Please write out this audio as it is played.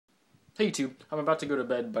Hey YouTube, I'm about to go to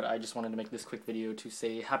bed, but I just wanted to make this quick video to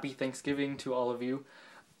say Happy Thanksgiving to all of you.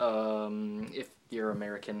 If you're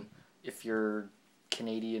American, if you're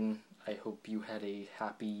Canadian, I hope you had a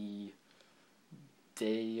happy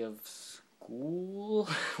day of school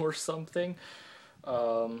or something.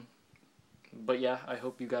 But yeah, I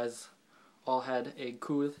hope you guys all had a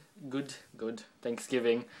good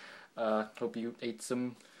Thanksgiving. Hope you ate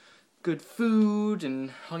some good food and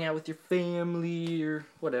hung out with your family or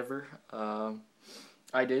whatever.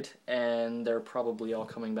 I did, and they're probably all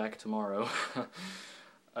coming back tomorrow.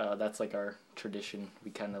 That's like our tradition. We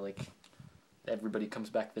kind of like, everybody comes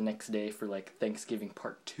back the next day for like Thanksgiving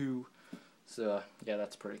part 2. So yeah,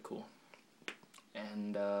 that's pretty cool.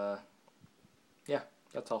 And yeah,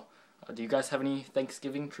 that's all. Do you guys have any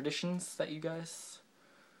Thanksgiving traditions that you guys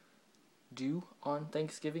do on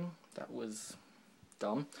Thanksgiving? That was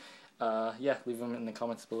dumb. Yeah, leave them in the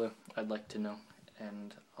comments below. I'd like to know.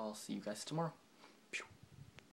 And I'll see you guys tomorrow.